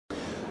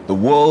the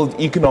World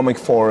Economic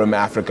Forum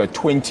Africa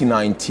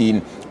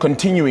 2019,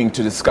 continuing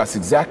to discuss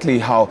exactly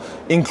how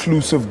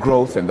inclusive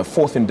growth and the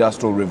fourth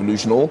industrial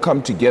revolution all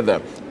come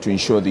together to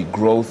ensure the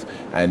growth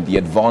and the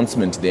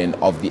advancement then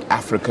of the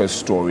Africa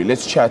story.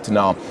 Let's chat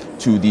now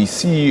to the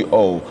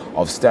CEO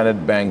of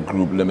Standard Bank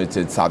Group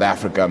Limited, South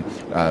Africa,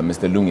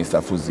 Mr.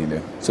 Lungisa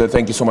Fuzile. So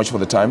thank you so much for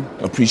the time.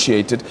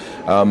 Appreciate it.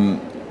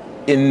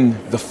 In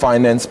the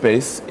finance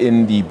space,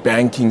 in the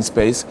banking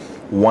space,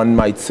 one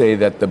might say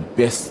that the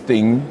best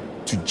thing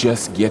to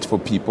just get for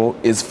people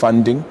is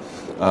funding.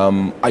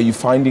 Are you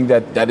finding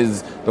that that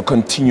is the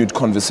continued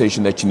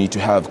conversation that you need to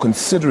have,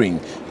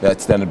 considering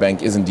that Standard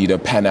Bank is indeed a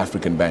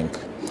Pan-African bank?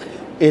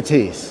 It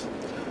is.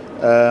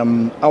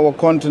 Our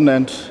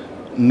continent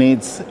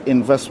needs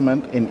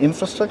investment in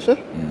infrastructure,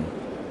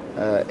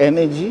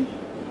 energy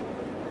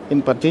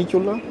in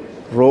particular,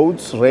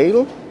 roads,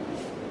 rail,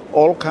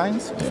 all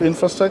kinds of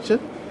infrastructure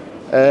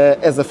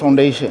as a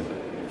foundation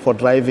for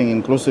driving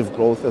inclusive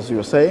growth, as you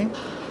were saying.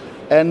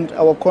 And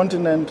our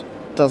continent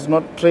does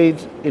not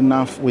trade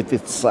enough with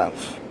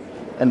itself.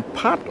 And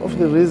part of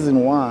the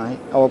reason why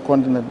our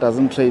continent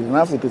doesn't trade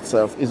enough with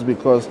itself is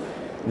because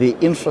the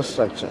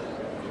infrastructure,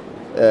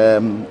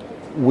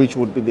 which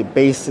would be the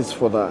basis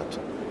for that,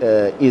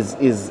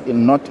 is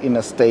not in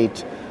a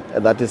state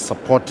that is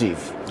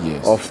supportive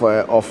of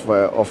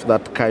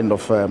that kind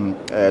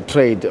of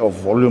trade of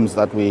volumes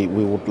that we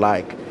would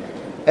like.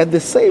 At the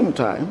same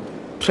time,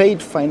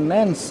 trade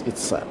finance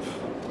itself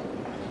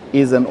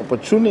is an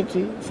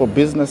opportunity for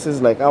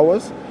businesses like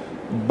ours,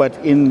 but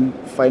in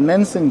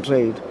financing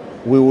trade,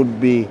 we would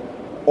be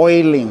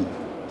oiling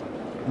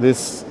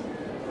this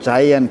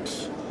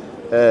giant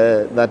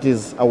that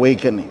is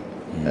awakening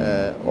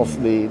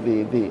of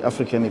the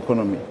African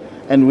economy.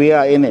 And we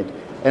are in it.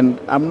 And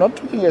I'm not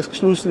talking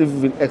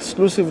exclusively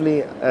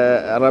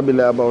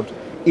Arabile, about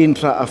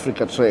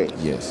intra-Africa trade.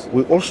 Yes.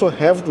 We also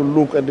have to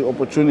look at the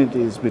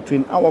opportunities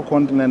between our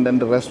continent and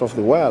the rest of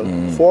the world.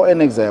 For an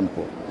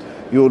example,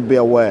 you would be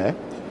aware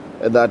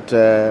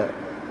that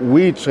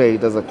we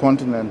trade as a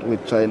continent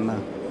with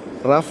China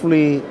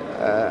roughly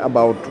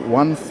about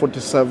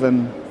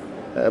 147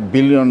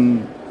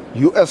 billion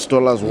US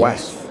dollars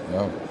worth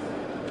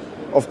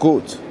of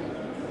goods.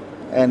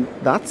 And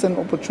that's an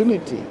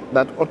opportunity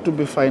that ought to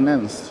be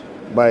financed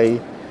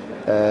by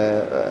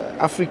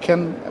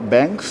African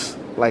banks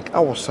like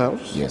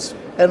ourselves. Yes.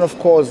 And of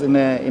course, in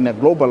a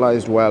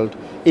globalized world,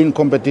 in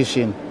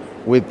competition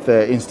with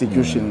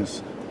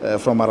institutions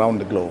from around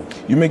the globe.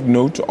 You make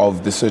note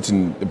of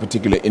the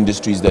particular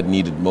industries that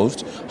need it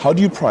most. How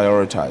do you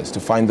prioritize to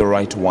find the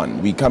right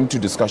one? We come to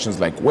discussions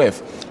like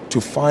WEF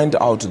to find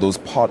out those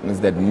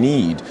partners that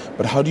need,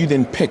 but how do you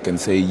then pick and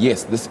say,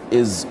 yes, this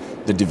is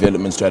the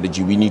development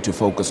strategy we need to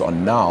focus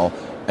on now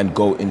and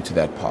go into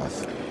that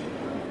path?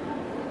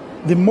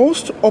 The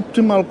most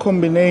optimal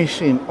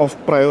combination of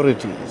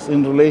priorities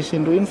in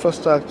relation to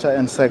infrastructure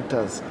and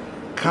sectors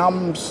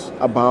comes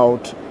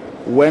about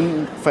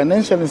when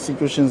financial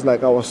institutions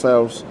like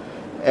ourselves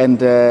and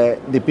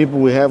the people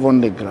we have on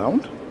the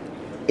ground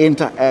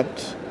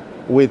interact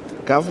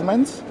with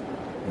governments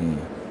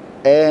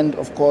and,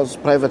 of course,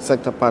 private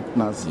sector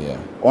partners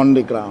on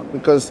the ground.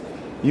 Because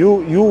you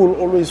will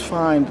always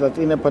find that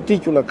in a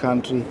particular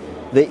country,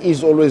 there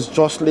is always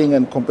jostling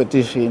and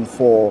competition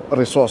for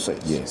resources.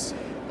 Yes.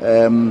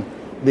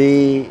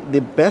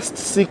 The best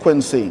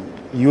sequencing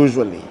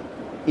usually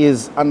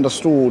is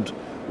understood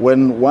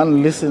when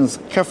one listens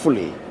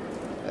carefully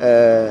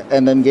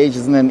and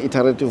engages in an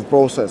iterative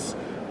process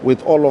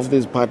with all of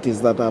these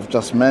parties that I've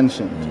just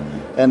mentioned.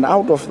 And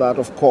out of that,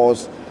 of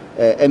course,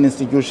 an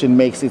institution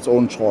makes its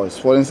own choice.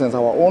 For instance,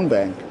 our own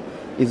bank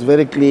is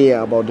very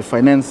clear about the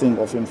financing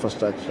of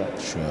infrastructure,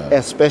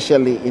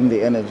 especially in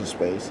the energy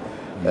space.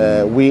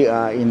 We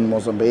are in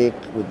Mozambique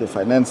with the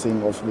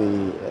financing of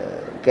the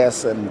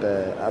gas and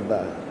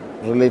other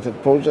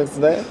related projects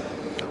there.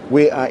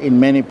 We are in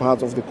many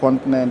parts of the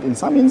continent, in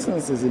some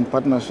instances in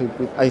partnership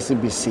with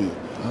ICBC,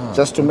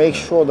 just to make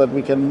sure that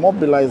we can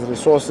mobilize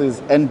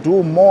resources and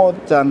do more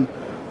than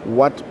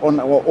what on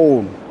our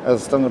own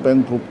as Standard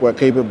Bank Group we're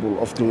capable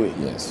of doing.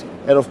 Yes.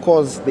 And of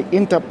course, the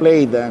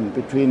interplay then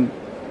between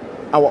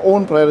our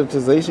own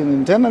prioritization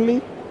internally,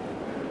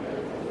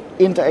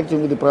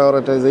 interacting with the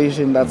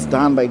prioritization that's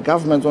done by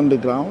governments on the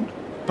ground,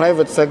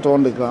 private sector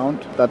on the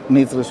ground that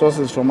needs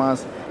resources from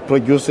us,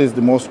 produces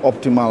the most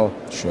optimal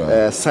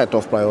set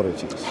of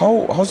priorities.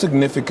 How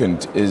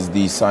significant is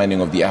the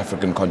signing of the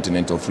African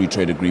Continental Free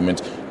Trade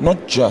Agreement,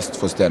 not just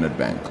for Standard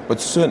Bank,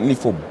 but certainly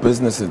for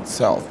business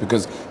itself?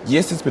 Because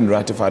yes, it's been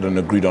ratified and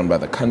agreed on by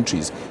the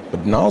countries,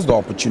 but now's the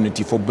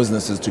opportunity for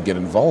businesses to get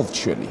involved,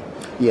 surely.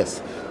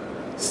 Yes.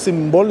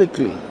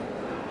 Symbolically,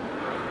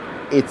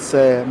 it's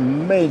a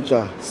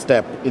major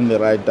step in the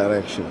right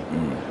direction.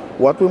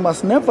 What we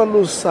must never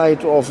lose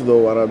sight of,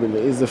 though, Arabile,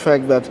 is the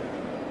fact that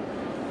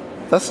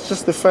that's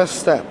just the first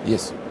step.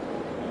 Yes.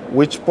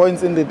 Which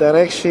points in the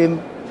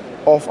direction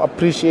of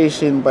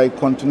appreciation by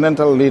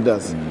continental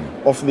leaders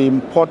of the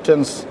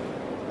importance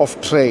of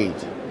trade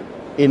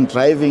in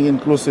driving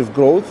inclusive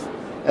growth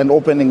and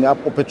opening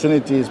up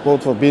opportunities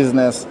both for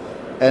business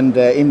and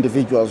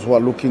individuals who are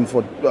looking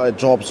for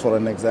jobs, for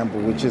an example,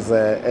 which is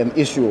an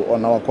issue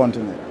on our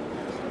continent.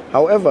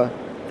 However,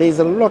 there is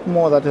a lot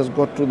more that has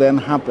got to then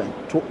happen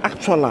to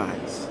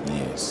actualize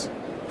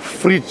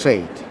free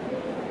trade,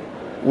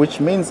 which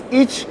means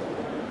each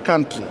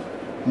country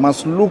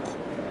must look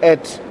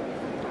at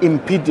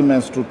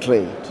impediments to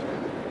trade,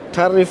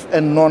 tariff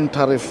and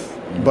non-tariff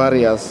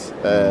barriers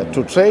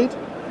to trade,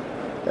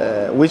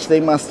 which they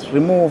must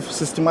remove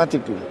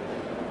systematically.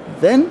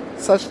 Then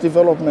such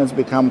developments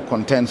become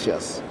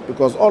contentious,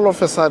 because all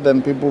of a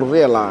sudden people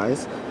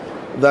realize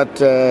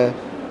that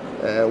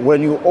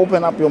when you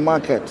open up your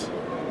market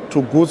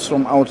to goods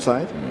from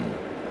outside,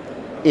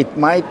 it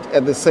might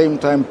at the same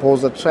time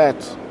pose a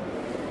threat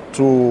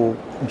to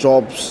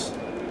jobs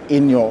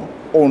in your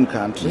own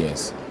country.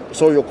 Yes.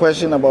 So your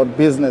question about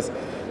business,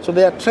 so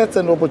there are threats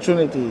and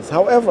opportunities.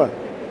 However,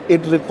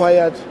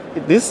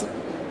 this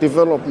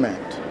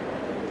development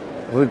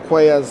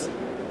requires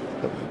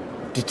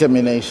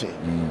determination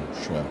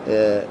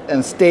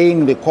and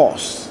staying the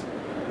course,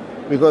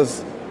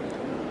 because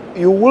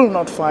you will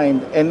not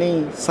find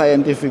any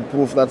scientific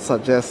proof that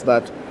suggests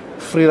that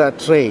freer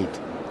trade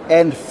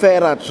and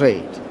fairer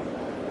trade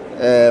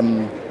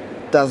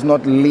does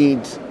not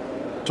lead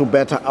to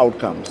better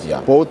outcomes,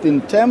 both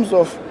in terms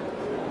of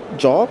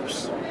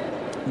jobs,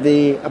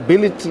 the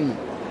ability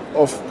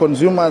of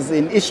consumers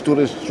in each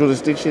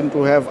jurisdiction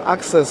to have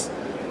access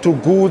to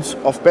goods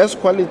of best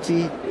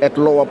quality at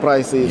lower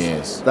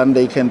prices than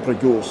they can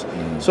produce.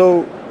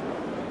 So,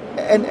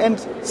 and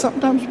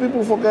sometimes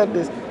people forget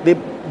this, the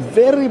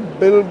very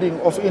building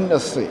of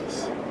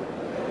industries,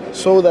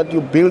 so that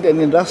you build an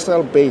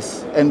industrial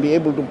base and be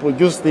able to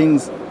produce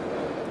things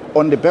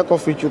on the back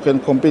of which you can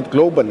compete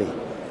globally,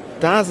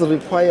 does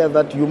require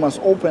that you must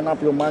open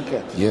up your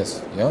market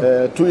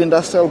to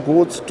industrial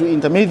goods, to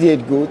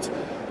intermediate goods.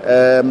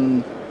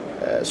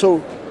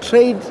 So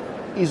trade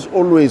is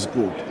always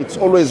good. It's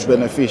always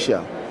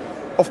beneficial.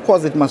 Of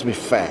course, it must be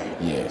fair.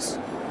 Yes.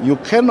 You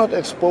cannot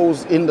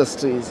expose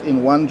industries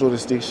in one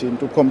jurisdiction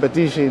to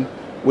competition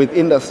with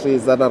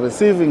industries that are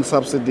receiving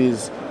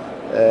subsidies,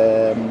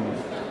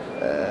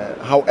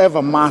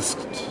 however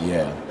masked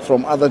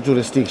from other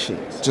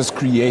jurisdictions. Just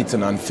creates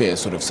an unfair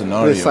sort of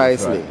scenario.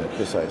 Precisely.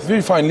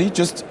 Very finally,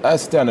 just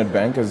as Standard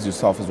Bank, as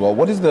yourself as well,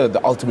 what is the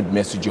ultimate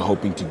message you're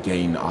hoping to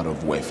gain out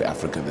of WEF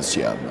Africa this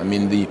year? I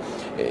mean,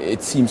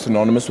 it seems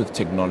synonymous with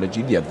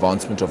technology, the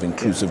advancement of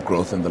inclusive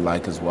growth and the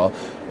like as well.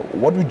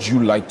 What would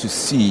you like to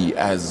see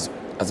as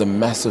a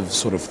massive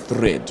sort of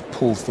thread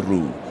pull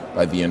through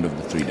by the end of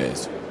the 3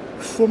 days?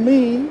 For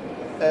me,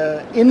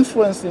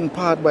 influenced in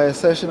part by a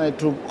session I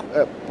took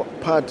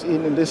part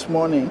in this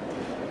morning,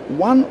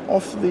 one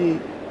of the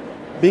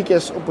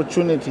biggest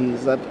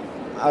opportunities that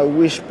I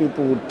wish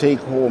people would take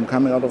home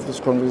coming out of this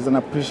conference is an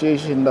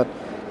appreciation that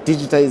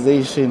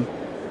digitization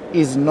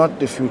is not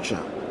the future.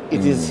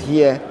 It is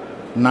here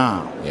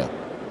now. Yeah.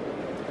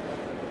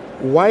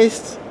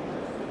 Whilst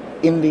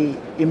in the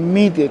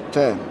immediate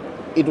term,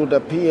 it would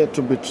appear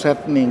to be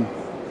threatening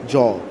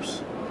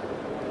jobs,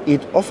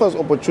 it offers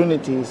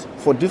opportunities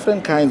for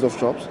different kinds of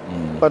jobs,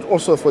 but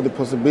also for the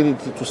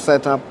possibility to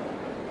set up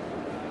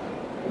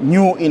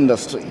new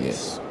industries.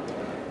 Yes.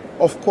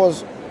 Of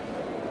course,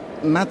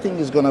 nothing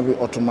is going to be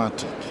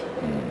automatic.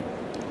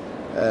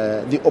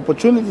 The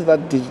opportunity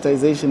that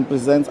digitization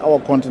presents our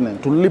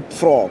continent to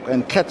leapfrog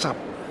and catch up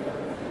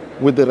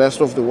with the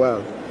rest of the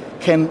world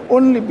can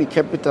only be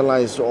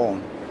capitalized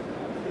on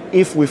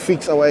if we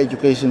fix our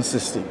education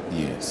system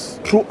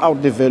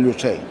throughout the value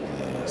chain.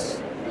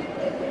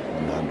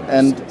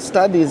 And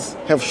studies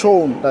have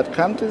shown that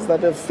countries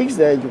that have fixed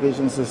their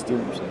education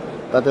systems,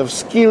 that have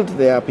skilled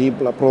their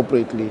people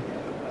appropriately,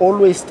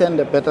 always stand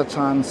a better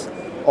chance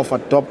of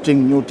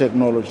adopting new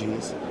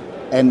technologies,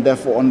 and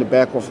therefore on the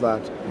back of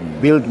that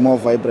build more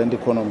vibrant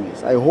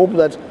economies. I hope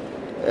that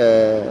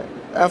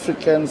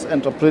Africans,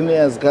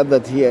 entrepreneurs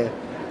gathered here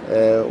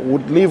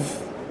would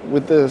live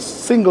with a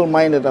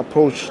single-minded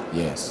approach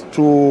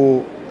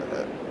to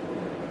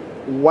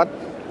what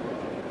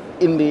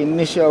in the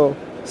initial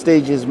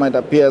stages might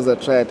appear as a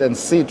threat, and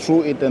see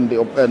through it and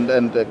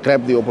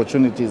grab the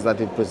opportunities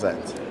that it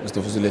presents. Mr.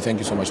 Fuzile, thank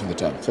you so much for the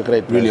time. It's a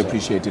great pleasure. Really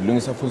appreciate it.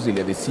 Lungisa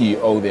Fuzile, the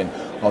CEO then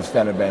of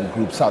Standard Bank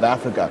Group South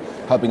Africa,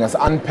 helping us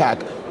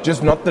unpack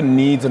just not the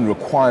needs and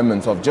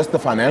requirements of just the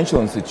financial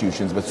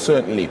institutions, but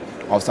certainly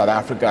of South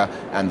Africa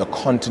and the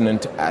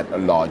continent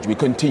at large. We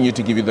continue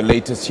to give you the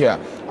latest here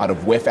out of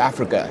WEF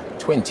Africa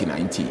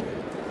 2019.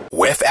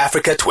 WEF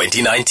Africa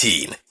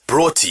 2019.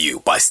 Brought to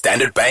you by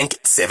Standard Bank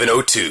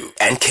 702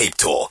 and Cape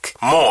Talk.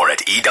 More at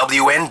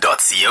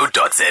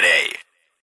ewn.co.za.